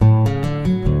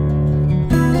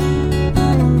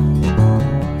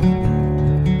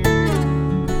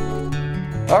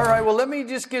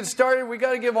just get started. We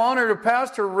got to give honor to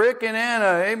Pastor Rick and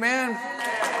Anna. Amen.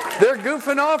 They're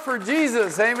goofing off for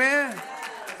Jesus. Amen.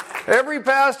 Every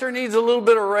pastor needs a little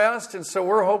bit of rest, and so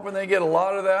we're hoping they get a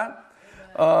lot of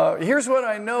that. Here's what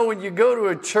I know: when you go to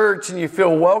a church and you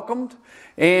feel welcomed,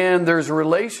 and there's a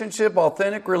relationship,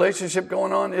 authentic relationship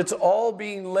going on, it's all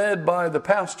being led by the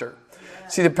pastor.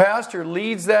 See, the pastor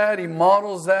leads that, he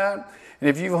models that. And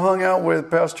if you've hung out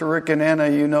with Pastor Rick and Anna,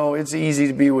 you know it's easy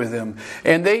to be with them.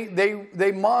 And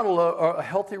they model a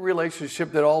healthy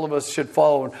relationship that all of us should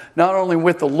follow, not only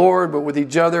with the Lord, but with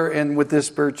each other and with this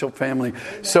spiritual family.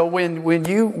 So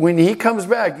when he comes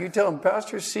back, you tell him,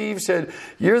 Pastor Steve said,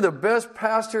 you're the best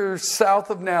pastor south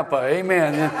of Napa.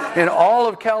 Amen. In all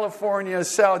of California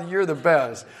south, you're the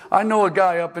best. I know a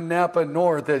guy up in Napa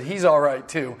north that he's all right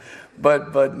too.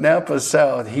 But Napa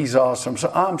South, he's awesome.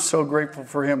 So I'm so grateful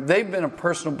for him. They've been a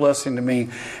personal blessing to me,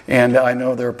 and I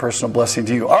know they're a personal blessing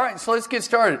to you. All right, so let's get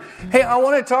started. Hey, I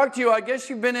want to talk to you. I guess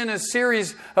you've been in a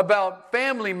series about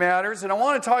family matters, and I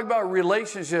want to talk about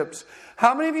relationships.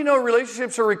 How many of you know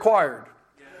relationships are required?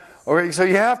 Okay, so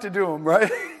you have to do them,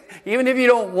 right? Even if you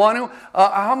don't want to.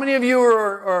 How many of you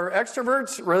are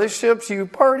extroverts? Relationships, you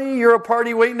party. You're a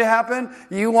party waiting to happen.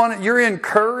 You're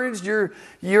encouraged.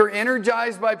 You're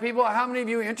energized by people. How many of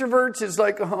you introverts? It's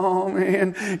like, oh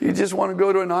man, you just want to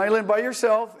go to an island by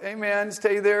yourself. Amen.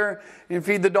 Stay there and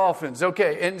feed the dolphins.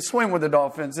 Okay, and swim with the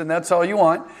dolphins, and that's all you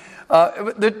want.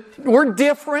 We're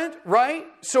different, right?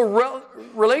 So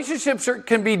relationships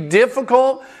can be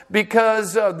difficult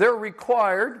because they're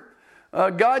required.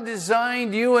 God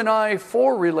designed you and I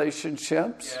for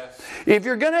relationships. Yes. If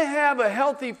you're going to have a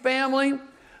healthy family,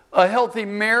 a healthy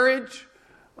marriage,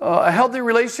 a healthy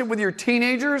relationship with your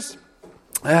teenagers,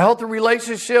 a healthy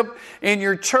relationship in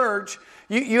your church,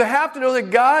 you have to know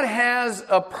that God has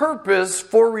a purpose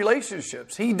for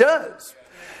relationships. He does.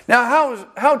 Now,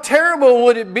 how terrible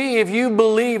would it be if you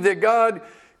believe that God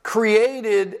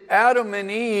created Adam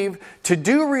and Eve to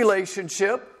do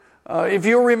relationship? If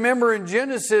you'll remember in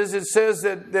Genesis, it says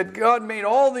that God made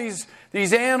all these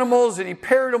animals and He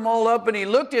paired them all up, and He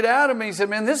looked at Adam and He said,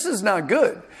 man, this is not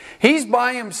good. He's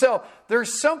by himself.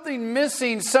 There's something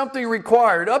missing, something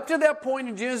required. Up to that point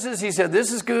in Genesis, He said,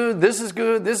 this is good, this is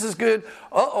good, this is good.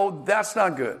 That's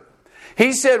not good.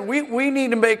 He said, we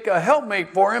need to make a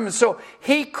helpmate for him. And so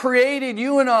He created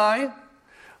you and I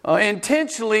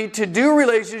intentionally to do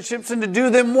relationships and to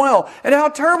do them well. And how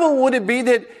terrible would it be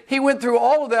that He went through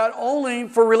all of that only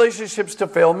for relationships to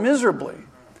fail miserably?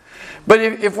 But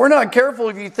if we're not careful,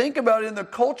 if you think about it, in the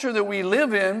culture that we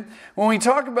live in, when we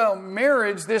talk about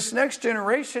marriage, this next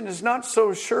generation is not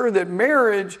so sure that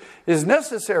marriage is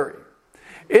necessary.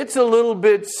 It's a little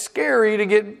bit scary to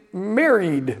get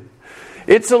married.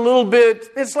 It's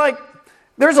like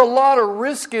there's a lot of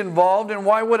risk involved, and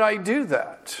why would I do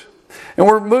that? And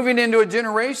we're moving into a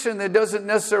generation that doesn't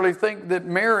necessarily think that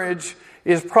marriage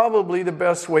is probably the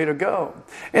best way to go.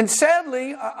 And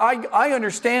sadly, I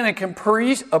understand and can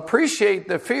appreciate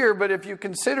the fear, but if you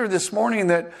consider this morning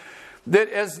that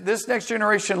as this next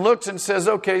generation looks and says,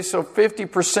 okay, so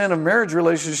 50% of marriage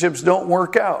relationships don't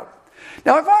work out.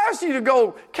 Now, if I asked you to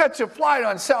go catch a flight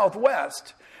on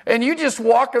Southwest, and you just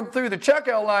walk them through the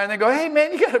checkout line, and they go, hey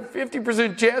man, you got a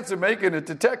 50% chance of making it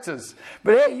to Texas.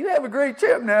 But hey, you have a great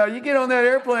trip now. You get on that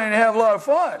airplane and have a lot of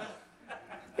fun.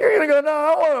 You're going to go, no,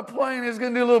 I want a plane that's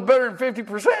going to do a little better than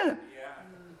 50%. Yeah.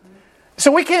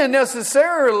 So we can't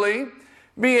necessarily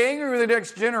be angry with the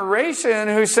next generation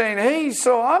who's saying, hey,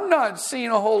 so I'm not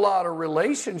seeing a whole lot of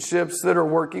relationships that are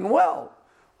working well.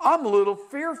 I'm a little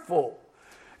fearful.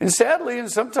 And sadly,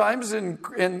 and sometimes in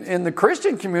the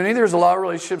Christian community, there's a lot of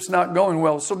relationships not going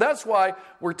well. So that's why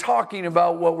we're talking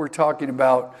about what we're talking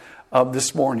about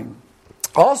this morning.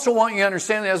 I also want you to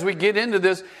understand that as we get into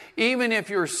this, even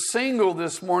if you're single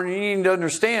this morning, you need to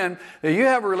understand that you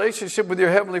have a relationship with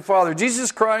your Heavenly Father.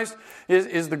 Jesus Christ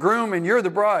is the groom and you're the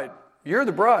bride. You're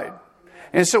the bride.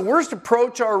 And so we're to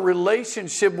approach our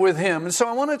relationship with Him. And so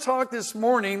I want to talk this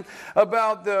morning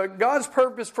about God's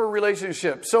purpose for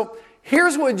relationships. So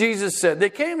here's what Jesus said. They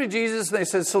came to Jesus and they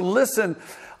said, so listen,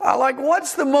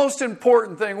 what's the most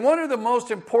important thing? What are the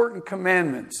most important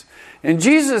commandments? And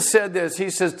Jesus said this. He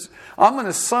says, I'm going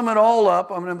to sum it all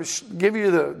up. I'm going to give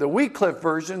you the Wycliffe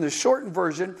version, the shortened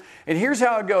version. And here's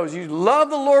how it goes. You love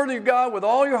the Lord your God with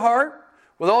all your heart,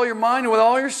 with all your mind, and with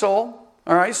all your soul.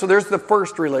 All right, so there's the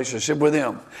first relationship with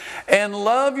Him. And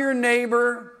love your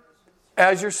neighbor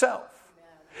as yourself.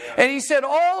 And He said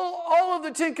all of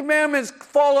the 10 commandments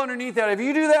fall underneath that. If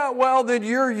you do that well, then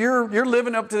you're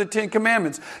living up to the 10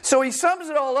 commandments. So He sums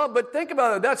it all up, but think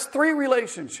about it. That's 3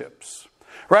 relationships.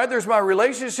 Right? There's my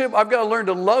relationship. I've got to learn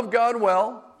to love God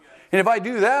well. And if I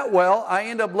do that well, I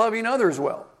end up loving others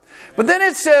well. But then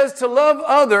it says to love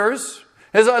others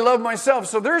as I love myself.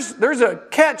 So there's a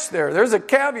catch there. There's a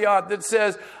caveat that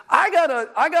says, I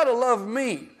gotta love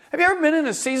me. Have you ever been in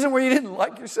a season where you didn't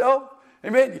like yourself?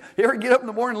 Amen. You ever get up in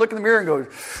the morning, look in the mirror and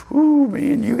go, ooh,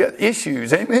 man, you got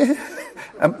issues. Amen.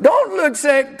 Don't look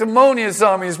sanctimonious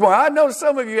on me this morning. I know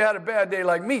some of you had a bad day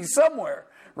like me somewhere,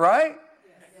 right?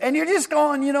 And you're just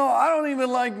going, I don't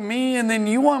even like me, and then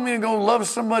you want me to go love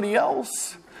somebody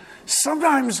else?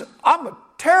 Sometimes I'm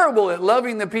terrible at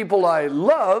loving the people I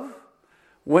love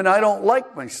when I don't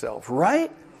like myself,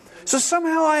 right? So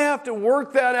somehow I have to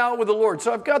work that out with the Lord.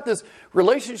 So I've got this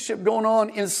relationship going on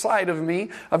inside of me.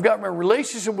 I've got my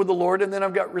relationship with the Lord, and then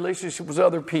I've got relationship with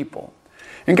other people.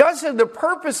 And God said the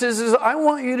purpose is I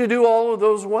want you to do all of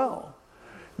those well.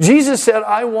 Jesus said,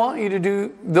 I want you to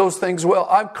do those things well.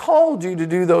 I've called you to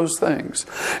do those things.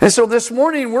 And so this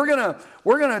morning we're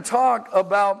gonna talk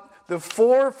about the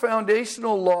 4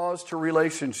 foundational laws to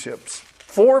relationships.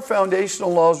 4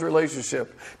 foundational laws of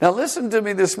relationship. Now listen to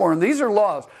me this morning. These are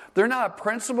laws. They're not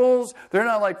principles. They're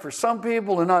not like for some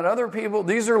people and not other people.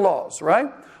 These are laws,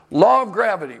 right? Law of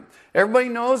gravity. Everybody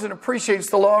knows and appreciates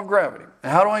the law of gravity.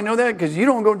 How do I know that? Because you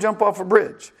don't go jump off a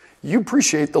bridge. You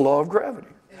appreciate the law of gravity.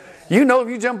 You know if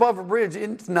you jump off a bridge,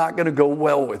 it's not going to go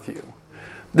well with you.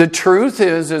 The truth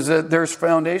is that there's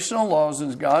foundational laws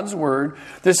in God's Word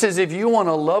that says if you want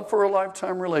a love for a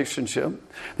lifetime relationship,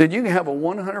 then you can have a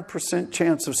 100%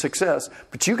 chance of success,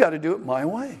 but you got to do it my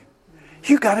way.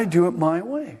 You got to do it my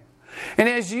way. And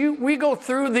as we go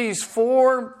through these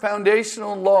 4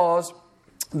 foundational laws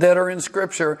that are in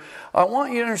Scripture, I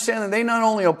want you to understand that they not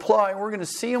only apply, we're going to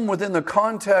see them within the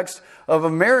context of a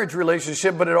marriage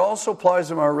relationship, but it also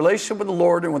applies in our relationship with the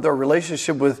Lord and with our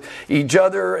relationship with each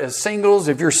other as singles.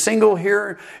 If you're single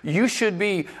here, you should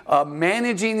be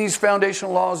managing these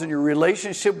foundational laws in your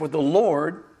relationship with the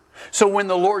Lord. So when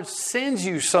the Lord sends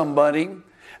you somebody,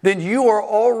 then you are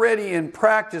already in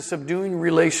practice of doing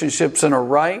relationships in a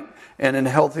right and in a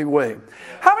healthy way.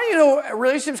 How many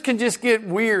relationships can just get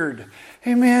weird?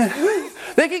 Amen.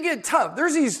 They can get tough.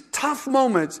 There's these tough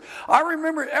moments. I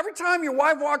remember every time your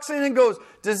wife walks in and goes,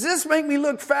 does this make me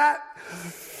look fat?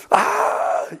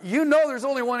 There's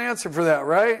only one answer for that,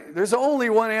 right? There's only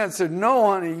one answer.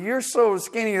 No, honey, you're so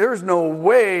skinny. There's no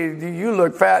way you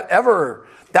look fat ever.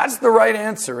 That's the right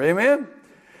answer. Amen.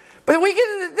 But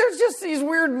there's just these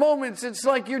weird moments. It's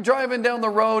like you're driving down the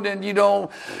road and your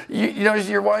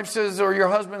wife says or your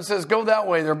husband says, go that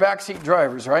way. They're backseat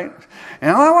drivers, right?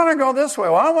 And I want to go this way.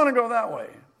 Well, I want to go that way.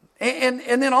 And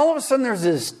then all of a sudden there's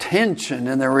this tension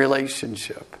in the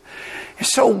relationship.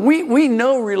 So we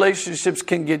know relationships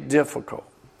can get difficult.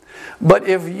 But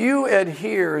if you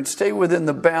adhere and stay within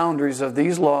the boundaries of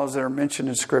these laws that are mentioned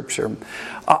in Scripture,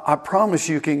 I promise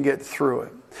you can get through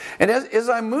it. And as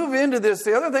I move into this,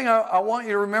 the other thing I want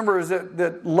you to remember is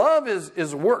that love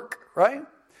is work, right?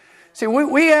 See,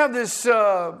 we have this,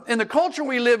 in the culture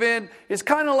we live in, it's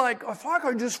kind of like, if I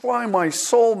could just find my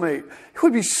soulmate, it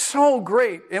would be so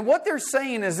great. And what they're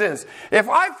saying is this: if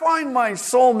I find my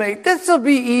soulmate, this will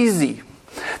be easy.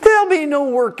 There'll be no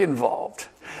work involved.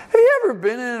 Have you ever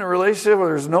been in a relationship where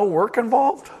there's no work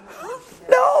involved?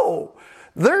 No,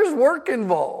 there's work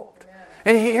involved.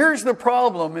 And here's the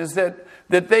problem is that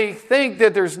they think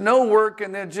that there's no work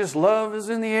and that just love is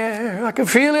in the air. I can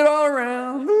feel it all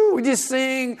around. Ooh, we just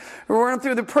sing, we run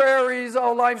through the prairies,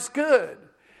 all life's good.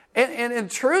 And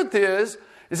the truth is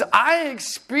I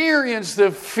experience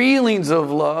the feelings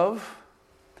of love,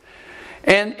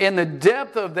 and the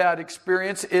depth of that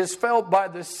experience is felt by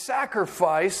the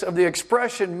sacrifice of the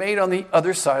expression made on the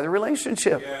other side of the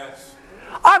relationship. Yes.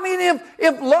 I mean,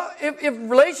 if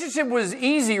relationship was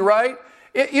easy, right?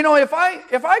 If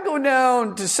I go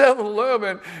down to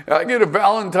 7-Eleven, I get a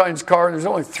Valentine's card, and there's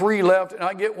only 3 left, and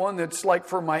I get one that's like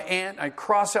for my aunt, I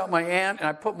cross out my aunt, and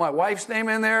I put my wife's name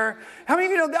in there. How many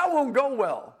of you know that won't go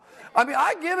well? I mean,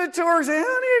 I give it to her and say, honey,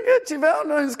 I got you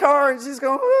Valentine's card. And she's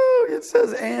going, oh, it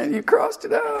says aunt, you crossed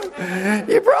it out.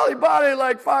 You probably bought it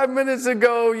like 5 minutes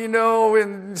ago,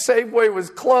 and Safeway was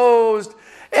closed.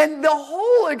 And the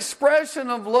whole expression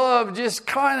of love just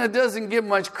kind of doesn't get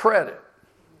much credit.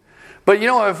 But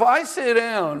if I sit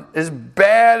down, as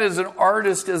bad as an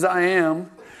artist as I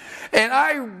am, and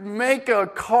I make a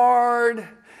card,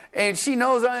 and she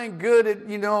knows I ain't good at,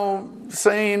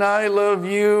 saying I love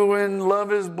you and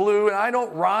love is blue, and I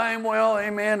don't rhyme well,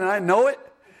 amen, and I know it.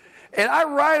 And I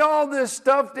write all this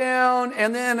stuff down,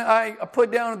 and then I put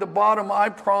down at the bottom, I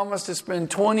promise to spend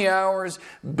 20 hours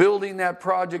building that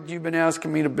project you've been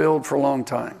asking me to build for a long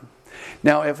time.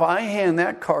 Now, if I hand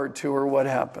that card to her, what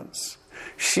happens?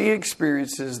 she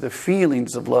experiences the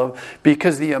feelings of love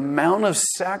because the amount of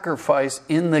sacrifice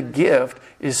in the gift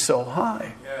is so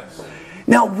high. Yes.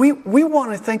 Now, we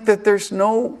want to think that there's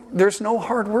no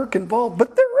hard work involved,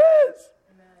 but there is.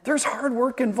 There's hard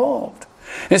work involved.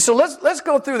 And so let's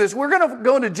go through this. We're going to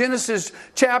go to Genesis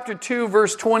chapter 2,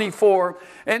 verse 24.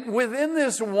 And within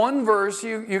this one verse,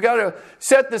 you got to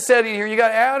set the setting here. You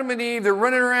got Adam and Eve. They're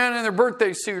running around in their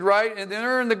birthday suit, right? And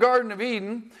they're in the Garden of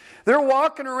Eden. They're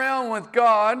walking around with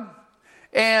God.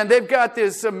 And they've got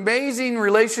this amazing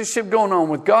relationship going on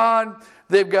with God.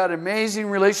 They've got an amazing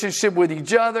relationship with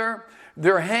each other.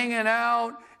 They're hanging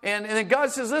out. And then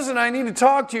God says, listen, I need to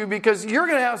talk to you because you're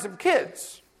going to have some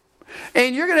kids.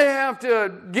 And you're going to have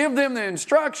to give them the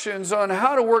instructions on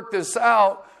how to work this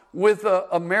out with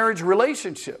a marriage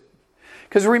relationship.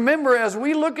 Because remember, as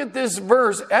we look at this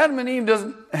verse, Adam and Eve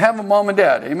doesn't have a mom and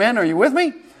dad. Amen? Are you with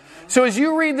me? So as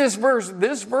you read this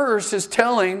verse is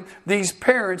telling these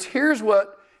parents, here's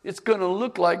what it's going to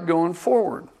look like going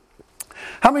forward.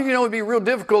 How many of you know it would be real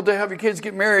difficult to have your kids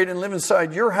get married and live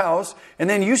inside your house, and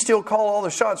then you still call all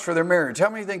the shots for their marriage? How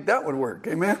many think that would work?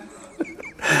 Amen?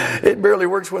 It barely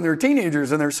works when they're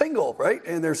teenagers and they're single, right?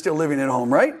 And they're still living at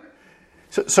home, right?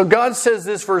 So God says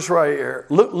this verse right here.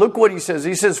 Look what he says.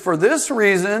 He says, for this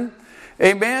reason,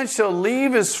 a man shall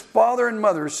leave his father and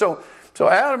mother. So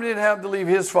Adam didn't have to leave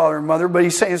his father and mother, but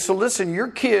he's saying, so listen, your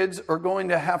kids are going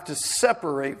to have to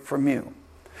separate from you.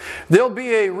 There'll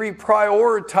be a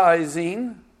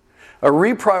reprioritizing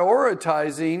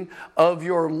of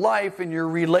your life and your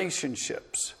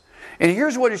relationships. And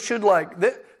here's what it should like.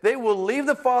 They will leave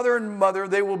the father and mother.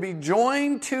 They will be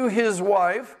joined to his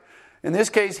wife. In this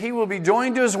case, he will be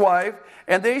joined to his wife,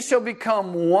 and they shall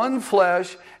become one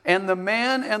flesh, and the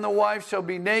man and the wife shall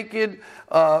be naked,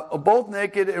 both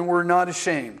naked, and we're not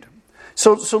ashamed.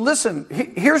 So listen,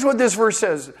 here's what this verse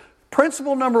says.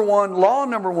 Principle number one, law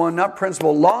number one, not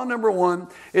principle, law number one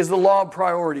is the law of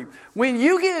priority. When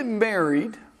you get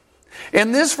married,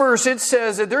 in this verse, it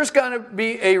says that there's got to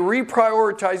be a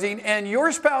reprioritizing, and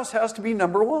your spouse has to be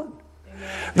number one.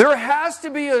 Amen. There has to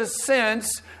be a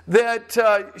sense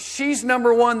that she's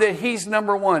number one, that he's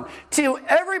number one. To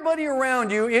everybody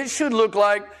around you, it should look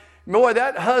like, boy,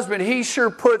 that husband, he sure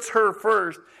puts her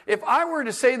first. If I were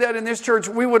to say that in this church,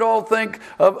 we would all think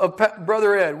of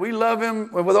Brother Ed. We love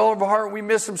him with all of our heart. We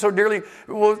miss him so dearly.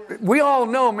 Well, we all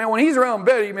know, man, when he's around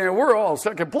Betty, man, we're all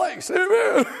second place.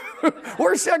 Amen.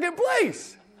 We're second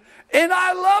place. And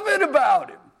I love it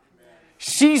about him.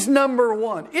 She's number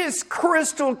one. It's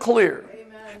crystal clear.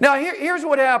 Amen. Now, here's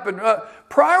what happened.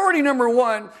 Priority number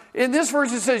one, in this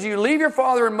verse it says you leave your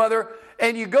father and mother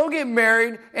and you go get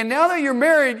married. And now that you're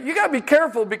married, you got to be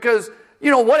careful because you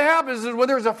know, what happens is when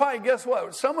there's a fight, guess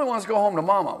what? Someone wants to go home to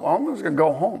mama. Well, I'm just going to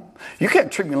go home. You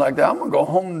can't treat me like that. I'm going to go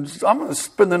home. I'm going to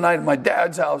spend the night at my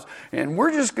dad's house. And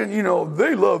we're just going to, you know,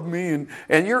 they love me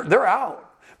and they're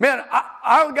out. Man,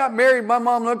 I got married. My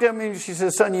mom looked at me and she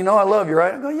said, son, you know I love you,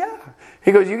 right? I go, yeah.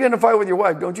 He goes, you get in a fight with your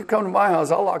wife. Don't you come to my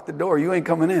house. I'll lock the door. You ain't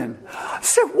coming in. I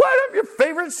said, what? I'm your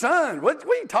favorite son. What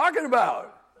are you talking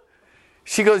about?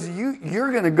 She goes,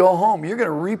 you're going to go home. You're going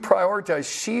to reprioritize.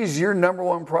 She's your number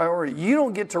one priority. You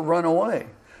don't get to run away.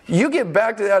 You get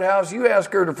back to that house, you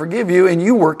ask her to forgive you, and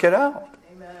you work it out.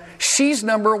 Amen. She's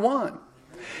number one.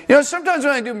 You know, sometimes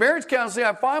when I do marriage counseling,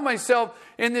 I find myself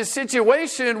in this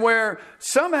situation where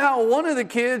somehow one of the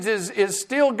kids is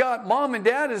still got mom and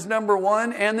dad as number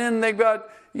one, and then they got,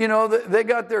 you know, they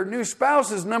got their new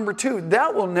spouse as number two.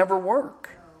 That will never work.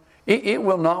 It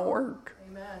will not work.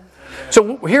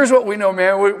 So here's what we know,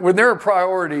 man. When they're a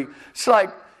priority, it's like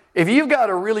if you've got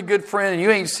a really good friend and you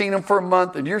ain't seen them for a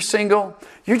month and you're single,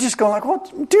 you're just going like, well,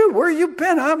 dude, where you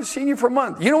been? I haven't seen you for a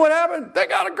month. You know what happened? They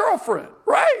got a girlfriend,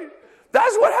 right?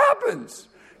 That's what happens.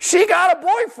 She got a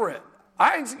boyfriend.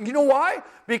 You know why?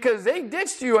 Because they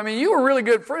ditched you. I mean, you were really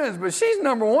good friends, but she's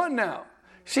number one now.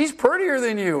 She's prettier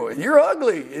than you, and you're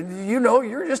ugly, and you know,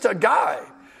 you're just a guy.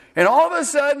 And all of a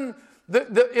sudden,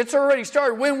 it's already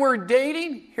started. When we're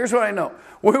dating, here's what I know.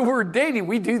 When we're dating,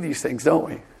 we do these things, don't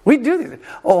we? We do these things.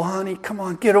 Oh, honey, come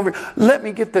on, get over here. Let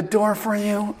me get the door for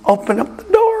you. Open up the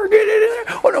door, get it in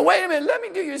there. Oh, no, wait a minute. Let me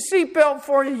do your seatbelt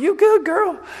for you. You good,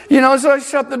 girl? You know, so I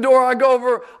shut the door. I go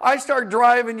over. I start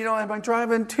driving. You know, am I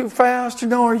driving too fast? You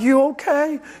know, are you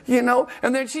okay? You know,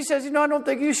 and then she says, you know, I don't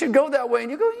think you should go that way.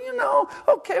 And you go, you know,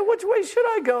 okay, which way should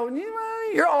I go? And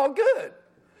you're all good.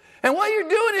 And what you're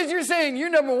doing is you're saying,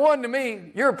 you're number one to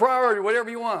me. You're a priority,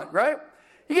 whatever you want, right?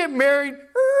 You get married,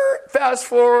 fast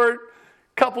forward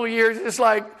a couple of years, it's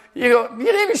like, you go, you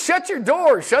didn't even shut your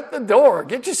door. Shut the door.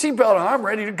 Get your seatbelt on. I'm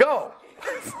ready to go.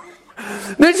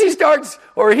 Then he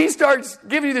starts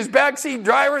giving you this backseat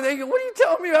driver, and they go, what are you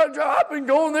telling me how to drive? I've been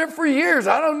going there for years.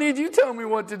 I don't need you telling me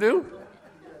what to do.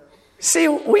 See,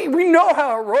 we know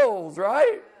how it rolls,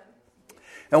 right?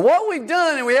 And what we've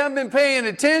done, and we haven't been paying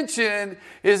attention,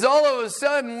 is all of a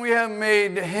sudden we haven't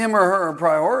made him or her a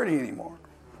priority anymore.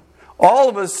 All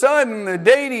of a sudden the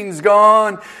dating's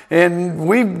gone, and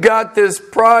we've got this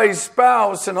prize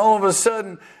spouse, and all of a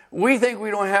sudden we think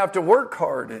we don't have to work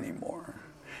hard anymore.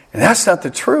 And that's not the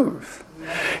truth.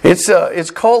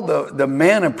 It's called the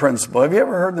manna principle. Have you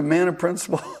ever heard the manna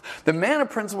principle? The manna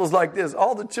principle is like this.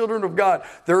 All the children of God,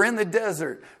 they're in the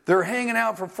desert. They're hanging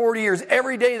out for 40 years.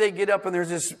 Every day they get up and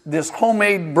there's this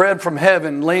homemade bread from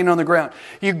heaven laying on the ground.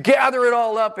 You gather it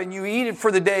all up and you eat it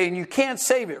for the day, and you can't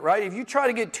save it, right? If you try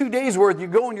to get 2 days worth, you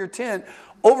go in your tent.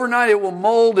 Overnight it will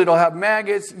mold, it'll have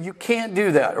maggots. You can't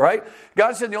do that, right?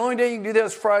 God said the only day you can do that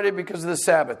is Friday because of the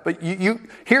Sabbath. But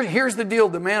here's the deal,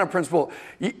 the manna principle.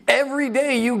 Every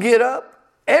day you get up,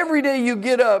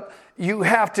 you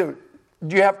have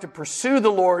to pursue the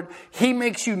Lord. He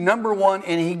makes you number one,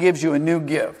 and He gives you a new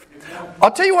gift. I'll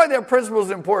tell you why that principle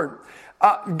is important.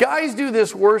 Guys do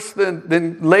this worse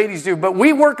than ladies do, but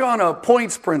we work on a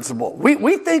points principle.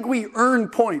 We think we earn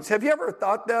points. Have you ever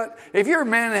thought that? If you're a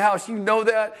man in the house, you know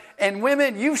that. And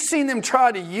women, you've seen them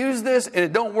try to use this and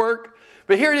it don't work.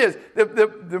 But here it is.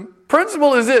 The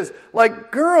principle is this.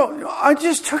 Like, girl, I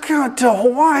just took you out to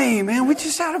Hawaii, man. We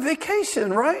just had a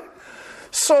vacation, right?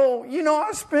 So,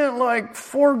 I spent like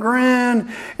 $4,000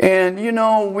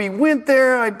 and, we went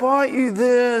there. I bought you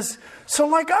this.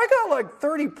 So, I got like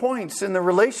 30 points in the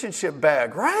relationship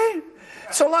bag, right?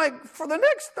 So, for the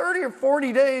next 30 or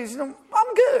 40 days, I'm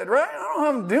good, right? I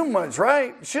don't have to do much,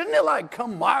 right? Shouldn't it,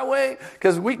 come my way?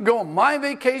 Because we can go on my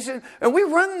vacation. And we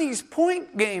run these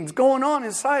point games going on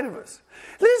inside of us.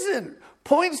 Listen,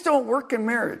 points don't work in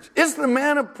marriage. It's the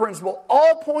manna principle.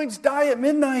 All points die at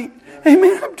midnight.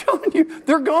 Amen, I'm telling you,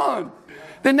 they're gone.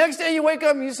 The next day you wake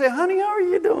up and you say, honey, how are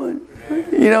you doing?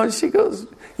 And she goes,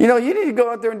 you need to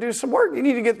go out there and do some work. You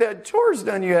need to get that chores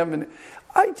done you haven't.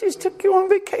 I just took you on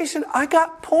vacation. I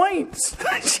got points.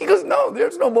 She goes, no,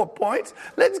 there's no more points.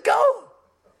 Let's go.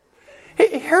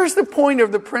 Here's the point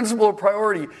of the principle of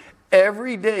priority.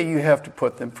 Every day you have to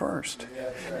put them first.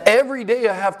 Every day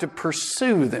I have to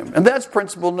pursue them. And that's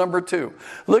principle number 2.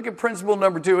 Look at principle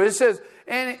number 2. It says,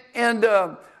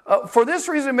 for this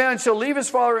reason, man shall leave his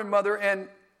father and mother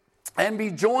and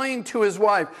be joined to his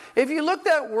wife. If you look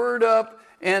that word up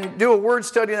and do a word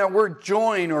study on that word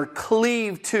join or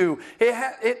cleave to,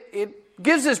 it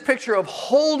gives this picture of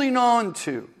holding on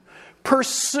to,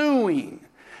 pursuing,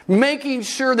 making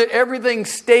sure that everything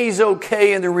stays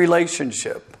okay in the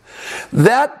relationship.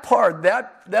 That part,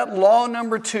 that law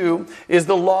number 2 is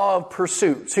the law of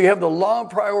pursuit. So you have the law of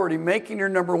priority, making your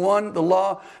number 1. The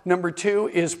law number 2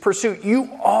 is pursuit. You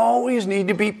always need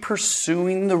to be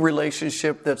pursuing the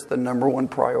relationship that's the number 1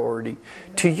 priority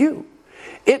to you.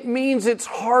 It means it's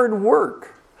hard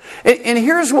work. And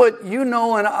here's what you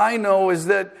know and I know is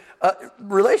that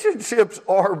relationships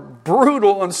are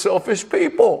brutal and selfish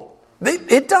people.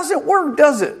 It doesn't work,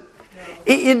 does it?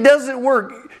 It doesn't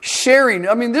work. Sharing.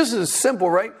 I mean, this is simple,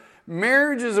 right?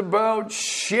 Marriage is about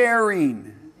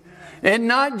sharing. And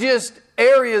not just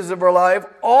areas of our life,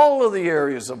 all of the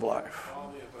areas of life.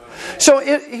 So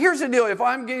here's the deal. If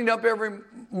I'm getting up every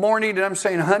morning and I'm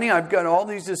saying, honey, I've got all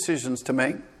these decisions to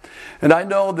make. And I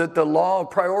know that the law of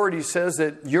priority says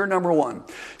that you're number 1.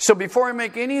 So before I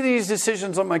make any of these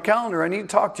decisions on my calendar, I need to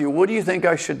talk to you. What do you think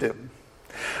I should do?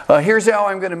 Here's how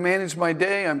I'm going to manage my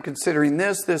day. I'm considering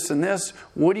this, and this.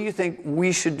 What do you think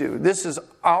we should do? This is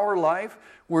our life.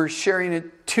 We're sharing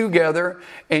it together,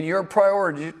 and you're a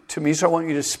priority to me. So I want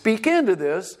you to speak into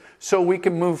this so we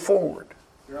can move forward.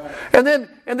 Right. And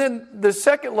then the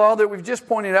second law that we've just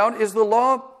pointed out is the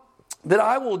law that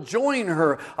I will join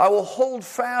her. I will hold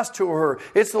fast to her.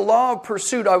 It's the law of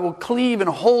pursuit. I will cleave and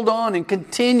hold on and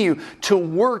continue to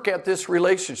work at this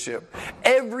relationship.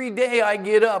 Every day I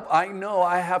get up, I know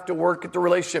I have to work at the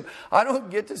relationship. I don't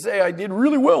get to say I did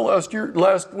really well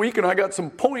last week and I got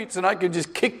some points and I can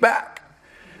just kick back.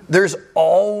 There's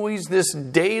always this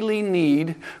daily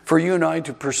need for you and I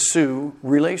to pursue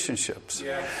relationships.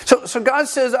 Yeah. So God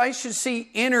says I should see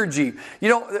energy.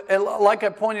 Like I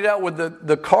pointed out with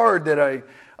the card that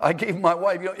I gave my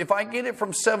wife. If I get it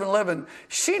from 7-Eleven,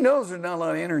 she knows there's not a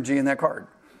lot of energy in that card.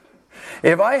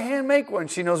 If I hand make one,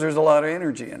 she knows there's a lot of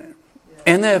energy in it.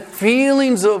 And the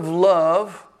feelings of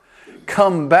love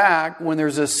come back when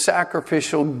there's a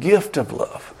sacrificial gift of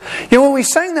love. You know, when we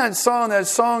sang that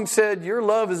song said, your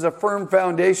love is a firm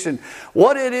foundation.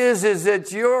 What it is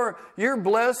that your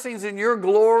blessings and your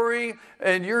glory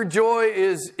and your joy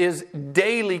is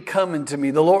daily coming to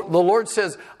me. The Lord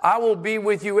says, I will be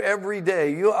with you every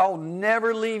day. I'll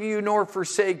never leave you nor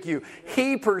forsake you.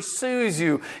 He pursues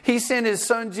you. He sent His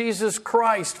Son Jesus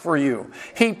Christ for you.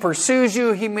 He pursues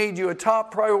you. He made you a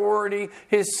top priority.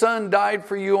 His Son died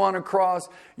for you on a cross.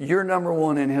 You're number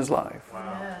one in His life.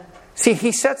 Wow. See,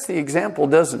 He sets the example,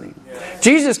 doesn't He? Yes.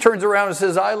 Jesus turns around and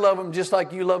says, I love them just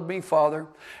like you love me, Father.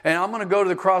 And I'm going to go to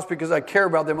the cross because I care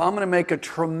about them. I'm going to make a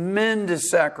tremendous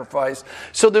sacrifice.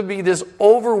 So there'll be this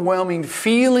overwhelming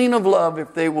feeling of love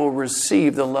if they will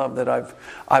receive the love that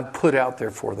I've put out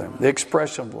there for them. The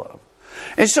expression of love.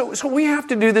 And so we have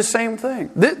to do the same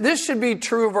thing. This should be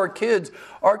true of our kids.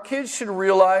 Our kids should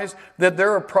realize that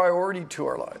they're a priority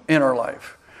in our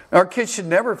life. Our kids should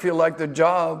never feel like the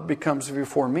job becomes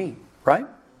before me, right?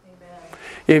 Amen.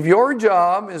 If your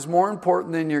job is more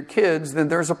important than your kids, then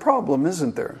there's a problem,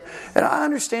 isn't there? Yes. And I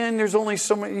understand there's only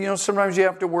so many, sometimes you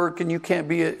have to work and you can't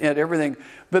be at everything.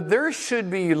 But there should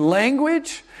be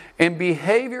language and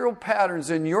behavioral patterns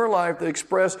in your life that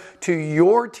express to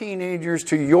your teenagers,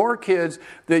 to your kids,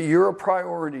 that you're a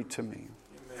priority to me.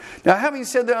 Amen. Now, having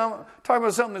said that, I'm talking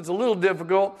about something that's a little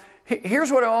difficult.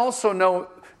 Here's what I also know.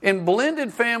 In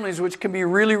blended families, which can be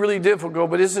really, really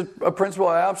difficult, but this is a principle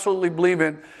I absolutely believe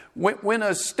in. When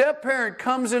a step-parent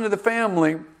comes into the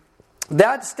family,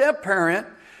 that step-parent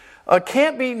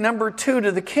can't be number two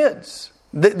to the kids.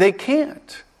 They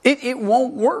can't. It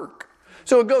won't work.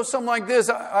 So it goes something like this.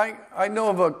 I know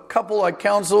of a couple I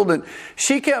counseled, and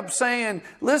she kept saying,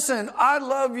 listen, I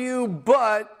love you,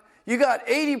 but you got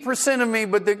 80% of me,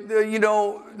 but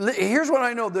here's what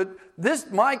I know, that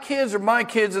my kids are my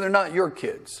kids and they're not your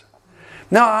kids.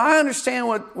 Now, I understand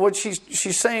what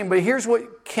she's saying, but here's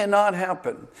what cannot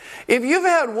happen. If you've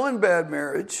had one bad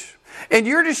marriage and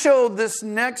you're to show this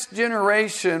next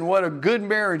generation what a good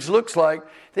marriage looks like,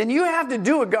 then you have to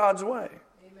do it God's way.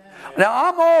 Amen. Now,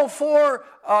 I'm all for,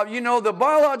 the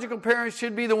biological parents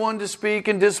should be the one to speak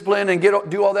and discipline and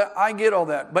do all that. I get all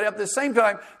that. But at the same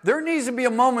time, there needs to be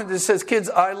a moment that says, kids,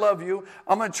 I love you.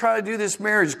 I'm going to try to do this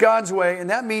marriage God's way. And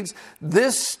that means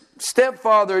this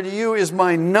stepfather to you is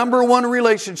my number one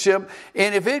relationship.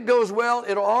 And if it goes well,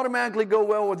 it'll automatically go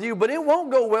well with you. But it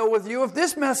won't go well with you if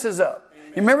this messes up. Amen.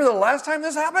 You remember the last time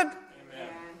this happened? Amen.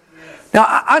 Now,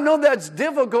 I know that's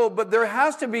difficult, but there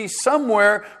has to be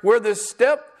somewhere where the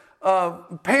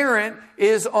parent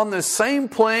is on the same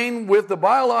plane with the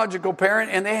biological parent,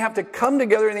 and they have to come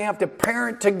together and they have to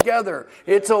parent together.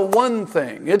 It's a one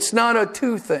thing. It's not a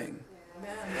two thing.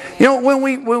 When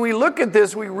we look at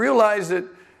this, we realize that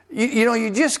you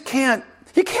just can't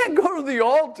go to the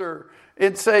altar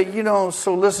and say,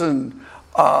 so listen,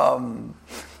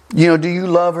 do you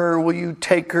love her? Will you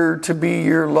take her to be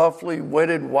your lovely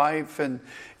wedded wife? And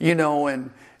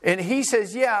he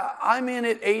says, yeah, I'm in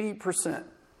at 80%.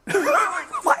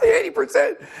 Why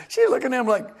 80%? She's looking at him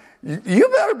like, you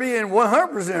better be in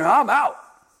 100% or I'm out.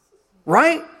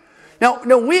 Right? Now,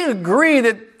 we agree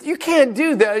that you can't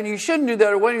do that and you shouldn't do that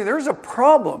at a wedding. There's a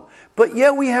problem. But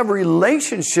yet we have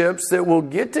relationships that will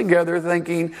get together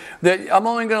thinking that I'm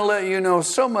only going to let you know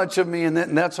so much of me and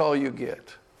that's all you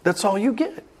get. That's all you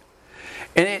get.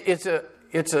 And it's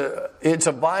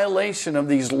a violation of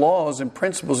these laws and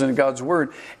principles in God's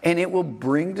Word, and it will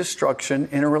bring destruction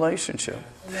in a relationship.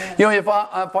 Amen. If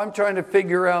I'm trying to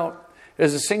figure out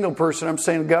as a single person, I'm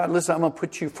saying, God, listen, I'm going to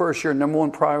put you first. You're number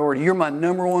one priority. You're my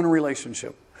number one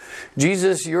relationship.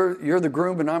 Jesus, you're the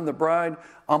groom and I'm the bride.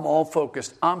 I'm all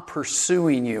focused. I'm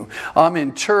pursuing you. I'm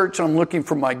in church. I'm looking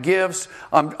for my gifts.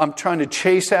 I'm trying to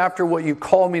chase after what you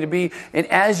call me to be. And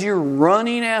as you're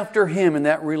running after Him in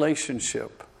that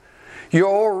relationship, you're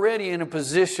already in a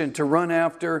position to run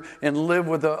after and live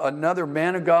with another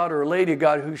man of God or a lady of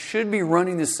God who should be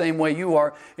running the same way you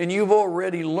are. And you've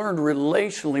already learned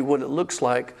relationally what it looks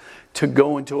like to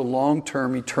go into a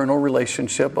long-term, eternal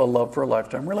relationship, a love for a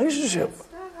lifetime relationship.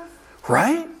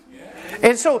 Right?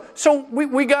 And so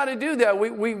we got to do that.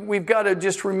 We've got to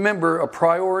just remember a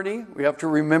priority. We have to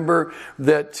remember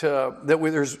that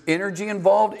there's energy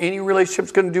involved. Any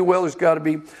relationship's going to do well. There's got to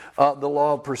be the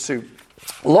law of pursuit.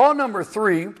 Law number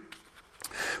 3,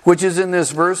 which is in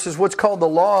this verse, is what's called the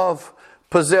law of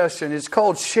possession. It's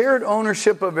called shared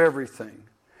ownership of everything.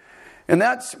 And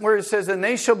that's where it says, and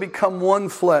they shall become one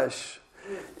flesh.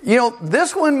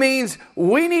 This one means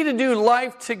we need to do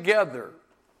life together.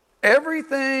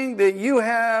 Everything that you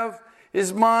have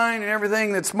is mine, and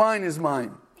everything that's mine is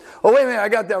mine. Oh, wait a minute, I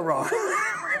got that wrong.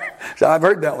 So I've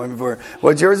heard that one before.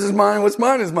 What's yours is mine, what's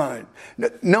mine is mine.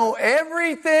 No,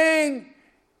 everything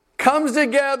comes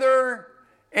together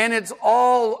and it's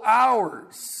all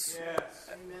ours. Yes.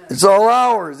 It's all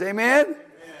ours. Amen? Amen?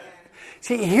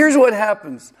 See, here's what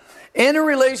happens. In a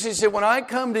relationship, when I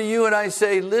come to you and I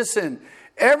say, listen,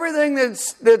 everything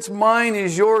that's mine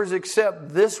is yours except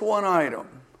this one item.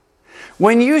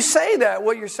 When you say that,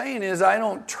 what you're saying is, I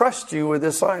don't trust you with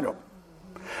this item.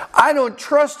 I don't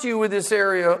trust you with this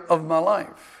area of my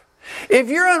life. If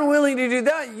you're unwilling to do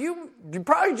that, you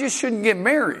probably just shouldn't get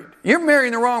married. You're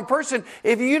marrying the wrong person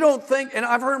if you don't think, and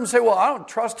I've heard them say, well, I don't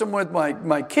trust him with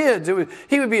my kids.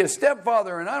 He would be a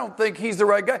stepfather and I don't think he's the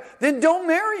right guy. Then don't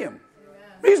marry him.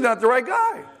 He's not the right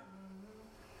guy.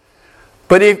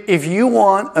 But if you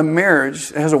want a marriage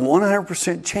that has a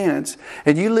 100% chance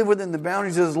and you live within the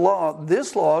boundaries of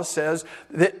this law says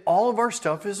that all of our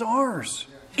stuff is ours.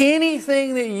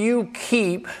 Anything that you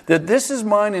keep, that this is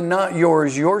mine and not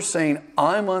yours, you're saying,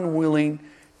 I'm unwilling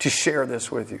to share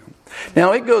this with you.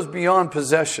 Now, it goes beyond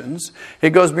possessions.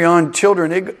 It goes beyond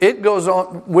children. It goes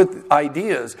on with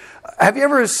ideas. Have you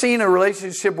ever seen a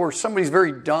relationship where somebody's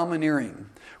very domineering?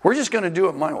 We're just going to do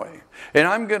it my way. And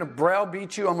I'm going to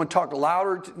browbeat you. I'm going to talk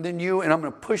louder than you. And I'm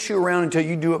going to push you around until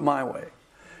you do it my way.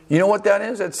 You know what that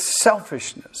is? That's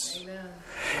selfishness. Amen.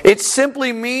 It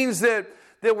simply means that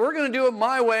we're going to do it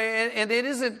my way. And it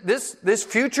isn't this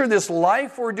future, this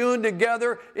life we're doing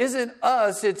together isn't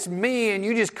us. It's me. And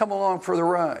you just come along for the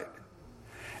ride.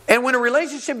 And when a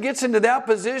relationship gets into that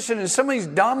position and somebody's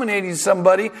dominating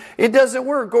somebody, it doesn't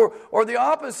work. Or the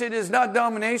opposite is not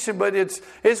domination, but it's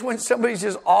when somebody's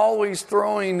just always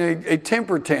throwing a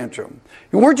temper tantrum.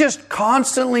 We're just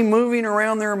constantly moving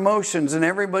around their emotions and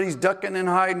everybody's ducking and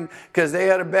hiding because they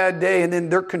had a bad day and then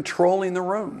they're controlling the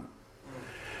room.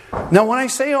 Now, when I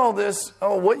say all this,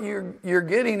 what you're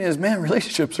getting is, man,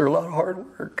 relationships are a lot of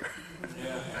hard work.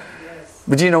 Yeah.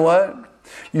 But you know what?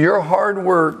 Your hard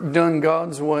work done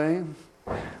God's way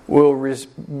will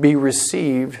be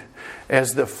received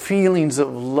as the feelings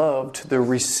of love to the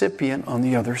recipient on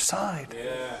the other side.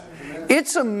 Yeah.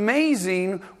 It's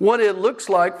amazing what it looks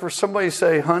like for somebody to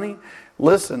say, honey,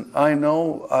 listen, I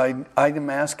know I'm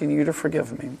asking you to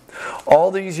forgive me.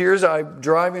 All these years I'm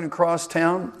driving across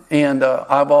town and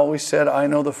I've always said I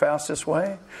know the fastest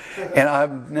way and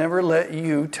I've never let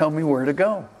you tell me where to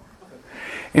go.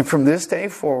 And from this day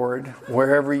forward,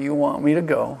 wherever you want me to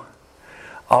go,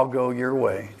 I'll go your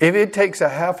way. If it takes a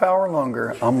half hour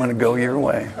longer, I'm going to go your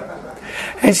way.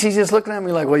 And she's just looking at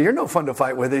me like, well, you're no fun to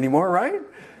fight with anymore, right?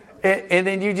 And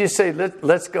then you just say,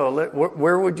 let's go.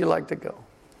 Where would you like to go?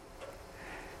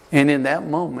 And in that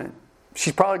moment,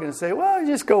 she's probably going to say, well,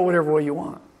 just go whatever way you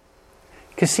want.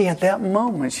 Because see, at that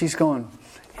moment, she's going,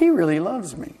 he really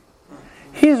loves me.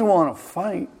 He doesn't want to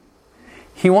fight.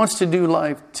 He wants to do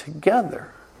life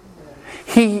together.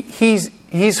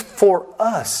 He's for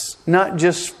us, not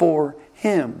just for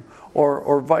him,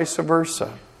 or vice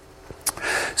versa.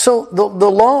 So the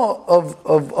law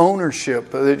of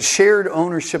ownership, the shared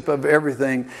ownership of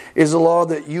everything, is a law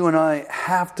that you and I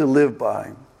have to live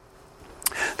by.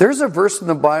 There's a verse in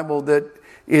the Bible that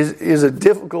is a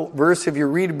difficult verse if you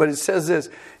read it, but it says this: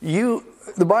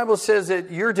 the Bible says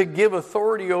that you're to give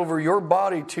authority over your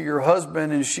body to your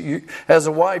husband, and as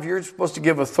a wife, you're supposed to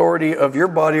give authority of your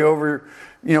body over,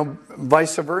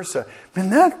 vice versa. Man,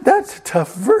 that's a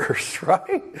tough verse,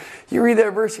 right? You read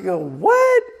that verse, you go,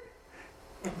 what?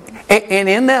 And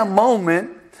in that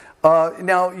moment,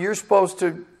 now you're supposed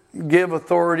to give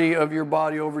authority of your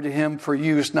body over to him for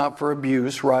use, not for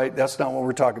abuse, right? That's not what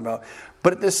we're talking about.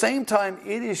 But at the same time,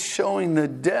 it is showing the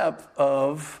depth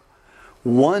of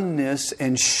oneness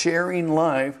and sharing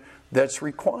life that's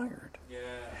required. Yeah.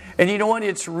 And you know what?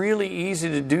 It's really easy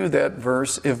to do that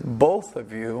verse if both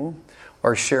of you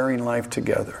are sharing life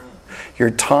together.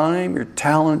 Your time, your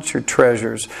talents, your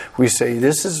treasures. We say,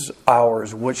 this is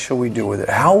ours. What shall we do with it?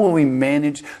 How will we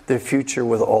manage the future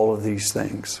with all of these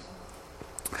things?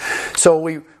 So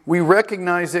we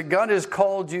recognize that God has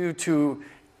called you to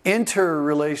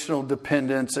interrelational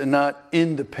dependence and not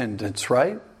independence,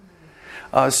 right?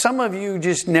 Some of you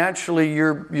just naturally,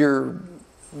 your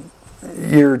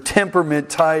temperament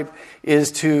type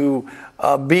is to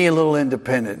be a little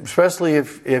independent, especially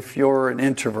if you're an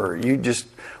introvert. You just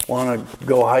want to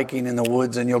go hiking in the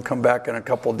woods and you'll come back in a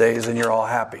couple of days and you're all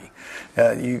happy.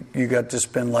 You got to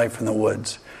spend life in the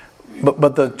woods.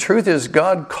 But the truth is,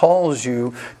 God calls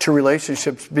you to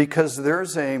relationships because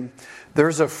there's a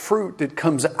fruit that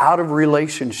comes out of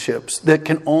relationships that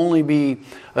can only be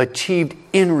achieved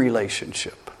in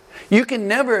relationship. You can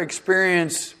never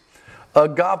experience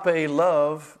agape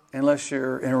love unless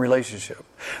you're in a relationship.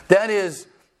 That is,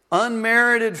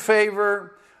 unmerited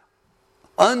favor,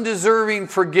 undeserving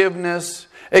forgiveness,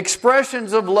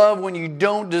 expressions of love when you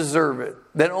don't deserve it,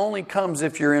 that only comes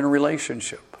if you're in a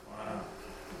relationship.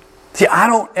 See, I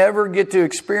don't ever get to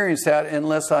experience that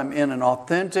unless I'm in an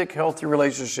authentic, healthy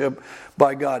relationship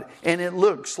by God. And it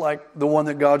looks like the one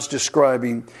that God's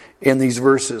describing in these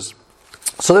verses.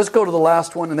 So let's go to the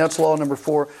last one, and that's law number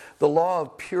 4, the law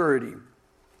of purity.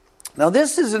 Now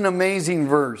this is an amazing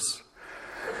verse.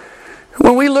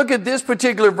 When we look at this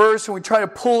particular verse and we try to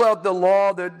pull out the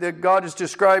law that God is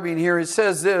describing here, it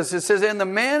says this. It says, and the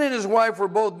man and his wife were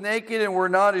both naked and were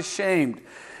not ashamed.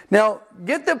 Now,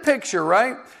 get the picture,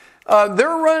 right?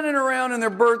 They're running around in their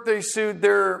birthday suit.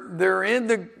 They're in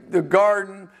the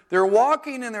garden. They're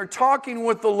walking and they're talking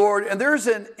with the Lord. And there's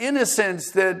an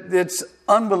innocence that's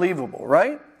unbelievable,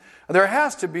 right? There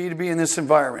has to be in this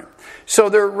environment. So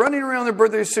they're running around their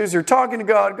birthday suits. They're talking to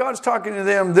God. God's talking to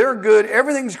them. They're good.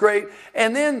 Everything's great.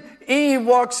 And then Eve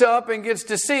walks up and gets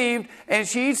deceived. And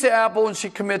she eats the apple and she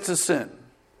commits a sin.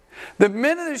 The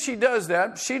minute that she does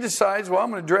that, she decides, well, I'm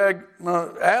going to drag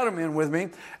Adam in with me.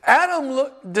 Adam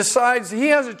decides he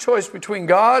has a choice between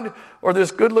God or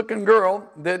this good-looking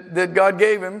girl that God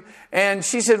gave him. And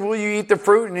she said, will you eat the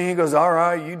fruit? And he goes, all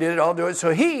right, you did it, I'll do it.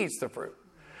 So he eats the fruit.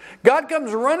 God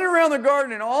comes running around the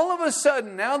garden, and all of a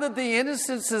sudden, now that the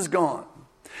innocence is gone,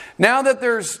 now that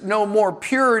there's no more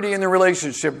purity in the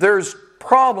relationship, there's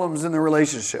problems in the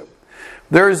relationship.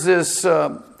 There's this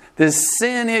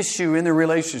sin issue in the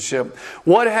relationship.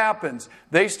 What happens?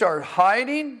 They start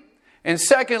hiding, and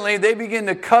secondly, they begin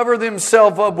to cover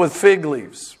themselves up with fig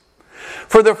leaves.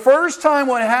 For the first time,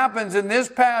 what happens in this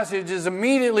passage is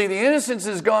immediately the innocence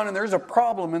is gone, and there's a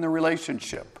problem in the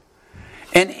relationship.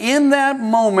 And in that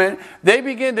moment, they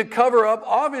begin to cover up,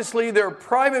 obviously, their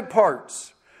private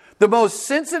parts, the most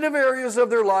sensitive areas of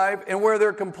their life, and where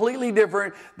they're completely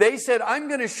different. They said, I'm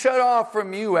going to shut off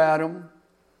from you, Adam.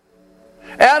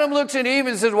 Adam looks at Eve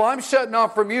and says, well, I'm shutting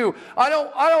off from you. I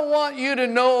don't want you to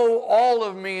know all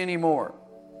of me anymore.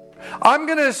 I'm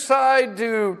going to decide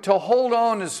to hold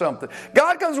on to something.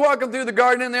 God comes walking through the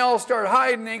garden, and they all start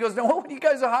hiding. And he goes, now, what are you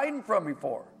guys hiding from me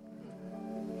for?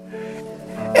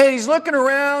 And he's looking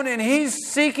around and he's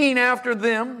seeking after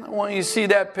them. I want you to see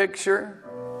that picture.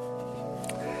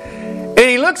 And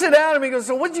he looks at Adam and he goes,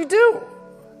 so what'd you do?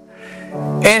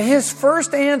 And his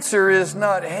first answer is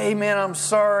not, hey man, I'm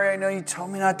sorry. I know you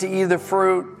told me not to eat the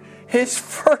fruit. His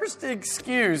first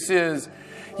excuse is,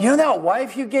 you know that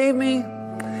wife you gave me?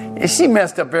 She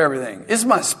messed up everything. It's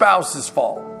my spouse's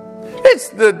fault. It's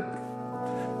been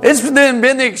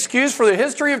the excuse for the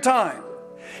history of time.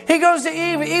 He goes to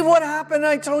Eve, Eve, what happened?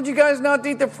 I told you guys not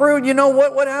to eat the fruit. You know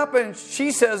what happened?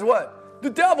 She says what? The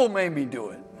devil made me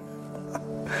do it.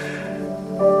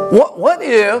 What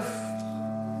if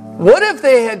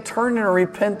they had turned and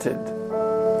repented?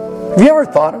 Have you ever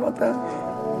thought about that?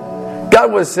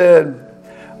 God would have said,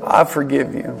 I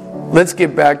forgive you. Let's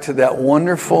get back to that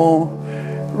wonderful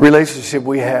relationship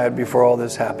we had before all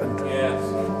this happened. Yes.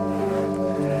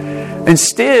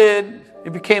 Instead,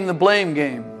 it became the blame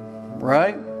game,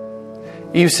 right?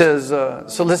 Eve says,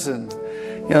 so listen,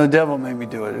 the devil made me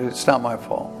do it. It's not my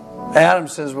fault. Adam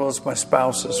says, well, it's my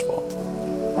spouse's fault.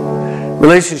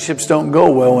 Relationships don't go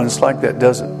well when it's like that,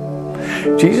 does it?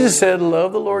 Jesus said,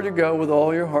 love the Lord your God with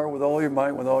all your heart, with all your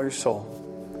might, with all your soul.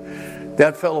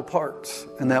 That fell apart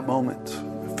in that moment.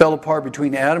 It fell apart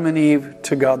between Adam and Eve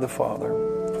to God the Father.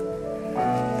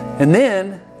 And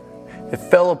then it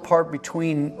fell apart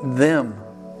between them,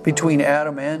 between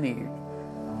Adam and Eve.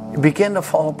 It began to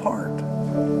fall apart.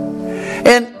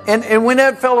 And when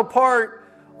that fell apart,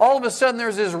 all of a sudden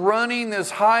there's this running, this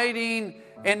hiding,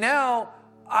 and now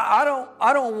I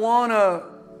don't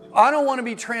want to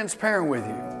be transparent with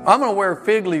you. I'm going to wear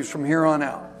fig leaves from here on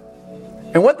out.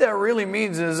 And what that really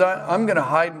means is I'm going to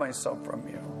hide myself from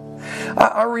you.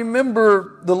 I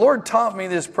remember the Lord taught me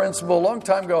this principle a long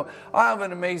time ago. I have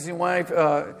an amazing wife.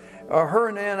 Her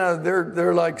and Anna,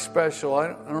 they're like special.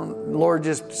 The Lord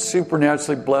just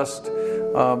supernaturally blessed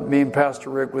me and Pastor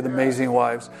Rick with amazing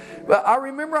wives. But I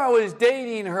remember I was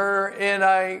dating her, and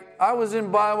I was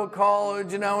in Bible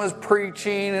college, and I was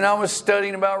preaching, and I was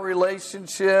studying about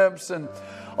relationships, and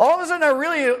all of a sudden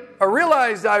I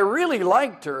realized I really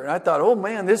liked her, and I thought, oh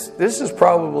man, this is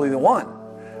probably the one.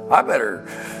 I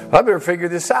better figure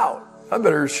this out. I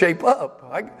better shape up.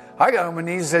 I got on my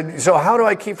knees and said, so how do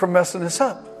I keep from messing this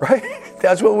up? Right?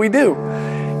 That's what we do.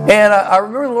 And I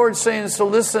remember the Lord saying, so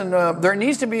listen, there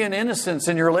needs to be an innocence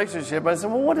in your relationship. I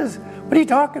said, well, what are you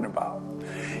talking about?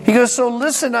 He goes, so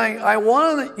listen, I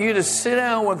want you to sit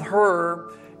down with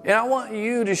her, and I want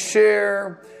you to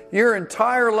share your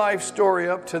entire life story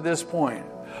up to this point.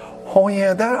 Oh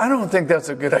yeah, I don't think that's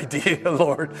a good idea,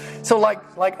 Lord. So like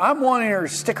I'm wanting her to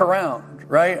stick around,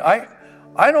 right?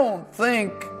 I don't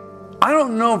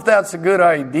know if that's a good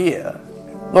idea.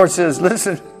 Lord says,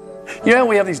 listen, you know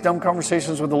we have these dumb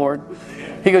conversations with the Lord?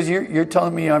 He goes, you're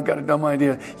telling me I've got a dumb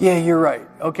idea. Yeah, you're right.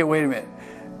 Okay, wait a minute.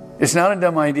 It's not a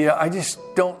dumb idea. I just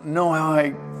don't know how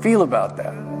I feel about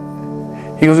that.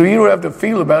 He goes, well, you don't have to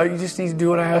feel about it. You just need to do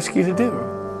what I ask you to do.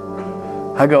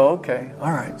 I go, okay,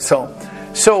 all right.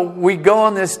 So we go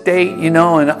on this date, and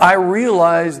I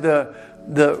realize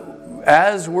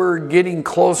as we're getting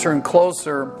closer and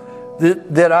closer,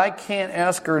 that I can't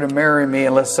ask her to marry me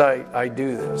unless I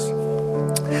do this.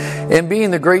 And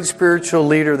being the great spiritual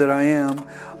leader that I am,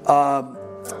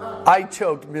 I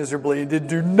choked miserably and didn't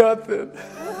do nothing.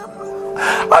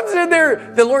 I'm sitting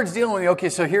there, the Lord's dealing with me. Okay,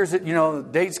 so here's it, the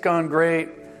date's gone great.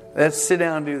 Let's sit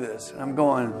down and do this. I'm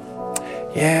going,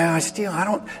 yeah,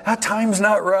 that time's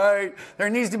not right. There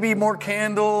needs to be more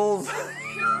candles.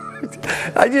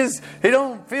 It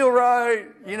don't feel right,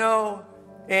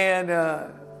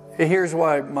 And here's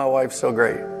why my wife's so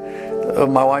great.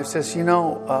 My wife says,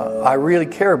 I really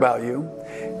care about you.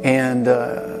 And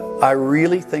I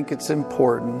really think it's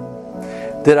important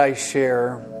that I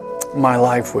share my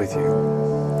life with you.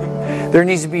 There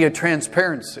needs to be a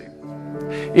transparency.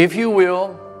 If you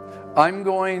will, I'm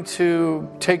going to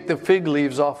take the fig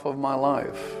leaves off of my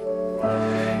life.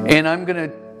 And I'm going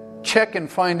to check and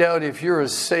find out if you're a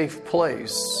safe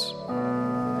place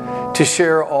to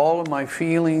share all of my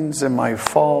feelings and my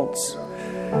faults,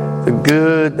 the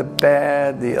good, the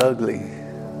bad, the ugly.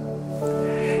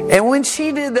 And when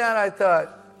she did that, I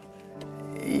thought,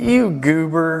 you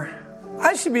goober.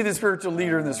 I should be the spiritual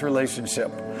leader in this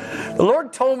relationship. The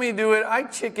Lord told me to do it. I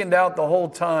chickened out the whole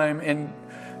time. And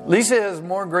Lisa has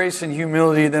more grace and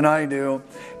humility than I do.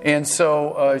 And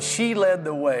so she led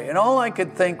the way. And all I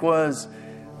could think was,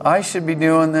 I should be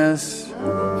doing this.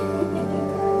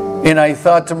 And I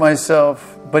thought to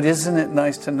myself, but isn't it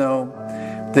nice to know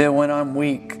that when I'm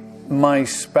weak, my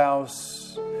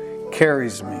spouse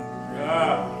carries me?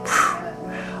 Yeah.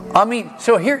 I mean,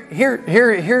 so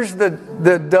here's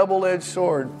the double-edged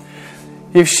sword.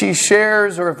 If she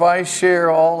shares or if I share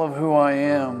all of who I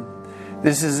am,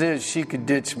 this is it. She could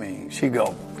ditch me. She'd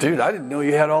go, dude, I didn't know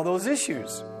you had all those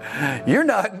issues. You're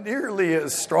not nearly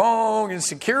as strong and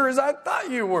secure as I thought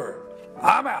you were.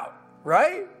 I'm out,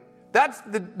 right? That's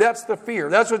the fear.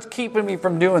 That's what's keeping me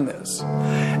from doing this.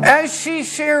 As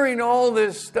she's sharing all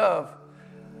this stuff,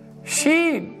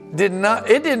 it did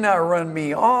not run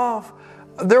me off.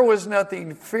 There was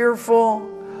nothing fearful.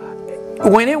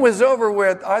 When it was over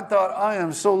with, I thought, I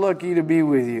am so lucky to be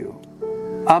with you.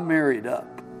 I'm married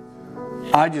up.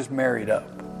 I just married up.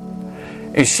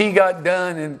 And she got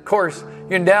done, and of course,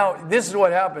 now this is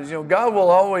what happens. God will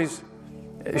always,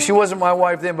 she wasn't my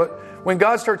wife then, but when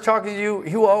God starts talking to you,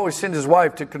 He will always send His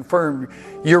wife to confirm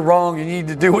you're wrong, you need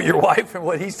to do what your wife and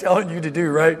what He's telling you to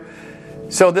do, right?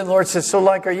 So then the Lord says,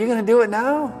 are you going to do it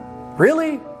now?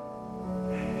 Really?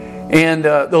 And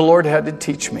the Lord had to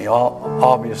teach me,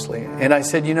 obviously. And I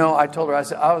said, I told her,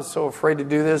 I was so afraid to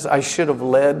do this. I should have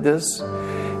led this.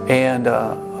 And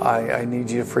I need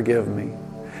you to forgive me.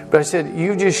 But I said,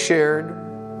 you just shared,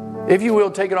 if you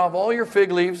will, taking off all your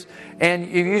fig leaves. And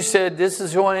if you said, this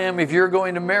is who I am, if you're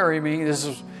going to marry me, this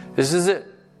is it.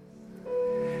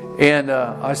 And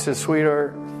I said,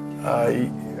 sweetheart,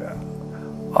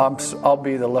 I'll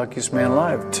be the luckiest man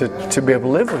alive to be able to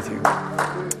live with you.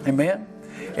 Amen.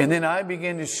 And then I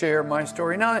began to share my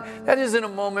story. Now, that isn't a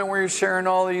moment where you're sharing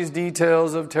all these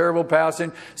details of terrible past.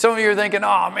 And some of you are thinking,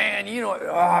 oh man, you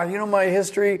know my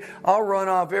history. I'll run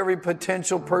off every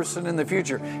potential person in the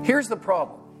future. Here's the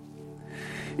problem.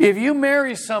 If you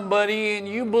marry somebody and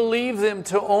you believe them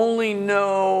to only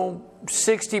know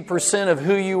 60% of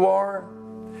who you are,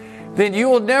 then you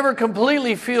will never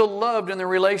completely feel loved in the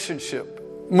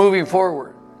relationship moving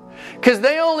forward. Because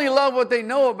they only love what they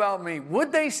know about me.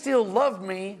 Would they still love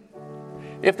me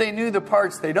if they knew the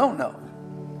parts they don't know?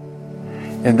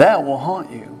 And that will haunt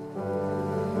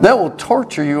you. That will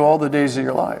torture you all the days of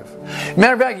your life.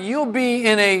 Matter of fact, you'll be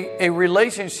in a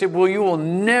relationship where you will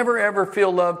never ever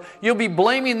feel loved. You'll be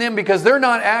blaming them because they're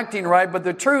not acting right. But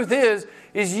the truth is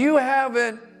you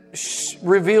haven't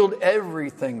revealed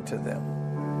everything to them.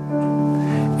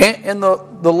 And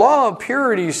the law of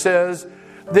purity says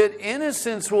that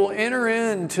innocence will enter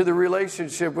into the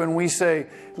relationship when we say,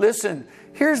 listen,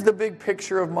 here's the big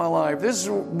picture of my life. This is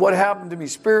what happened to me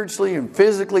spiritually and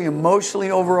physically, emotionally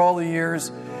over all the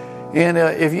years. And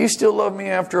if you still love me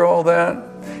after all that,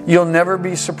 you'll never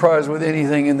be surprised with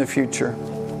anything in the future.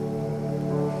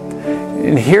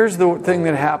 And here's the thing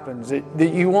that happens,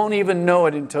 that you won't even know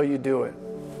it until you do it.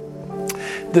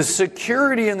 The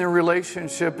security in the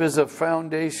relationship is a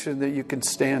foundation that you can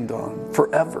stand on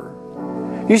forever.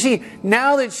 You see,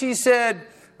 now that she said,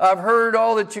 I've heard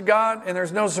all that you got and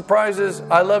there's no surprises,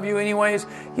 I love you anyways.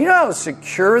 You know how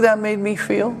secure that made me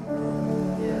feel?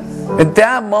 Yes. At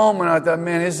that moment, I thought,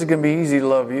 man, this is going to be easy to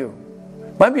love you.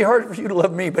 Might be hard for you to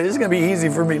love me, but it's going to be easy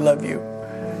for me to love you.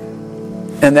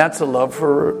 And that's a love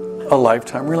for a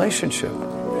lifetime relationship.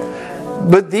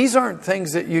 But these aren't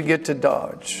things that you get to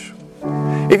dodge.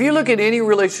 If you look at any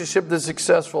relationship that's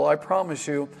successful, I promise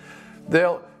you,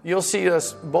 you'll see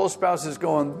us, both spouses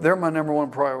going, they're my number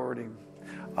one priority.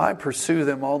 I pursue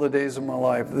them all the days of my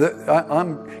life.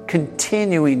 I'm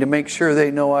continuing to make sure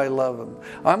they know I love them.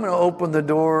 I'm going to open the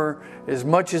door as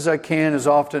much as I can, as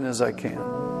often as I can.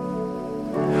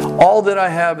 All that I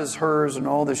have is hers, and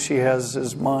all that she has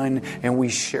is mine, and we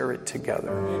share it together.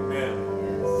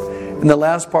 Amen. And the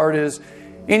last part is,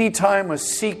 anytime a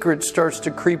secret starts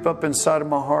to creep up inside of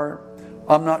my heart,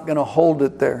 I'm not going to hold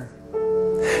it there.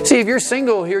 See, if you're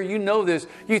single here, you know this.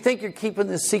 You think you're keeping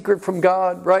this secret from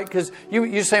God, right? Because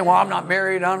you're saying, well, I'm not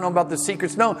married. I don't know about the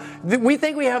secrets. No, we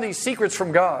think we have these secrets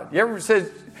from God. You ever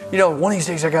said, one of these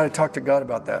days I got to talk to God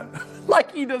about that.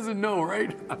 Like He doesn't know,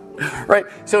 right? Right?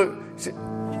 So,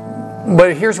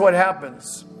 but here's what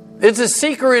happens. It's a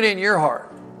secret in your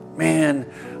heart.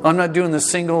 Man, I'm not doing the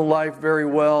single life very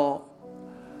well.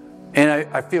 And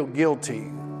I feel guilty.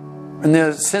 And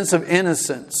the sense of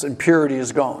innocence and purity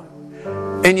is gone.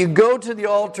 And you go to the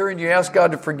altar and you ask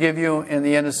God to forgive you, and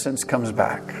the innocence comes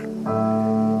back.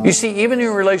 You see, even in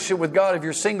a relationship with God, if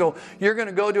you're single, you're going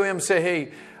to go to Him and say,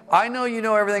 hey, I know you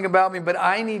know everything about me, but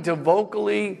I need to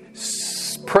vocally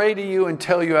pray to you and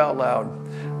tell you out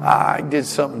loud, I did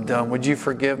something dumb. Would you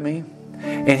forgive me?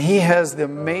 And He has the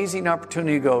amazing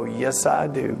opportunity to go, yes, I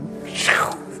do.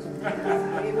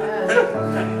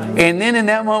 And then in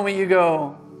that moment you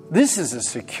go, this is a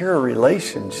secure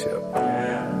relationship.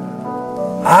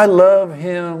 I love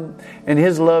Him, and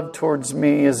His love towards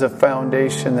me is a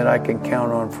foundation that I can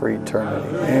count on for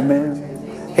eternity.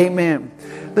 Amen. Amen.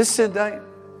 Listen,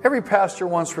 every pastor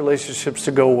wants relationships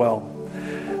to go well.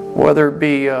 Whether it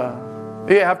be,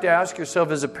 you have to ask yourself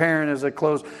as a parent, as I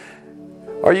close,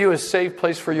 are you a safe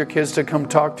place for your kids to come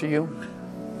talk to you?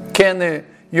 Can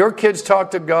your kids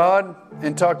talk to God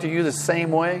and talk to you the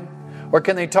same way? Or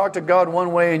can they talk to God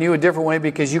one way and you a different way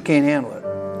because you can't handle it?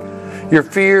 Your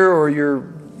fear or your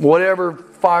whatever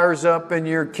fires up and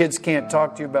your kids can't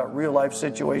talk to you about real life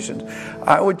situations.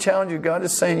 I would challenge you, God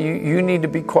is saying you need to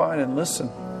be quiet and listen.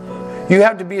 You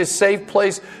have to be a safe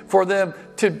place for them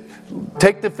to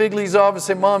take the fig leaves off and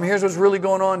say, Mom, here's what's really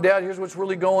going on. Dad, here's what's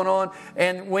really going on.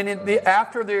 And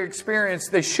after their experience,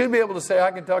 they should be able to say,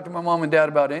 I can talk to my mom and dad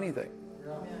about anything.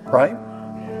 Right?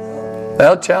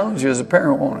 That'll challenge you as a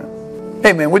parent, won't it?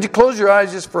 Hey, man, would you close your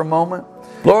eyes just for a moment?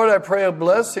 Lord, I pray a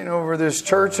blessing over this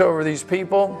church, over these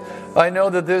people. I know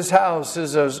that this house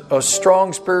is a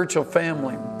strong spiritual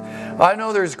family. I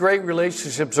know there's great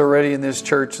relationships already in this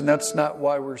church, and that's not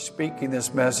why we're speaking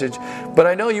this message. But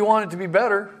I know you want it to be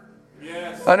better.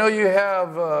 Yes. I know you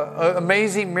have an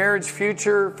amazing marriage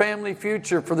future, family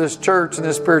future for this church and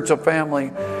this spiritual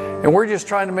family. And we're just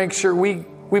trying to make sure we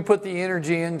put the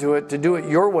energy into it to do it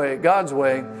your way, God's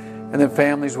way, and then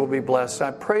families will be blessed.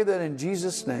 I pray that in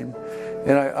Jesus' name.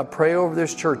 And I pray over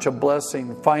this church a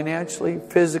blessing financially,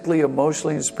 physically,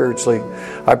 emotionally, and spiritually.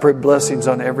 I pray blessings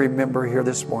on every member here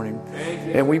this morning.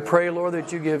 And we pray, Lord,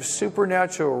 that you give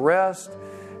supernatural rest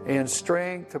and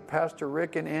strength to Pastor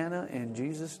Rick and Anna. In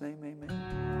Jesus' name,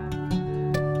 amen.